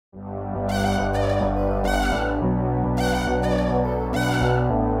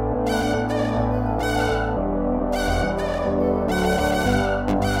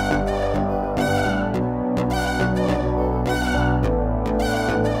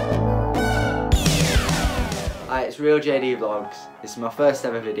Hi, it's Real JD Vlogs. This is my first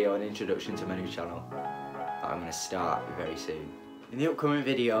ever video and introduction to my new channel that I'm going to start very soon. In the upcoming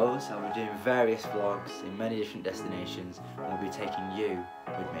videos, I'll be doing various vlogs in many different destinations and I'll be taking you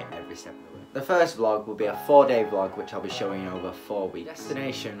with me every step of the way. The first vlog will be a 4-day vlog which I'll be showing over 4 weeks. The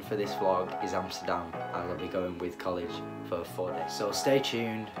destination for this vlog is Amsterdam and I'll be going with college for 4 days. So stay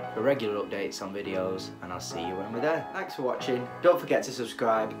tuned for regular updates on videos and I'll see you when we're there. Thanks for watching. Don't forget to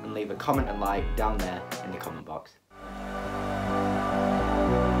subscribe and leave a comment and like down there in the comment box.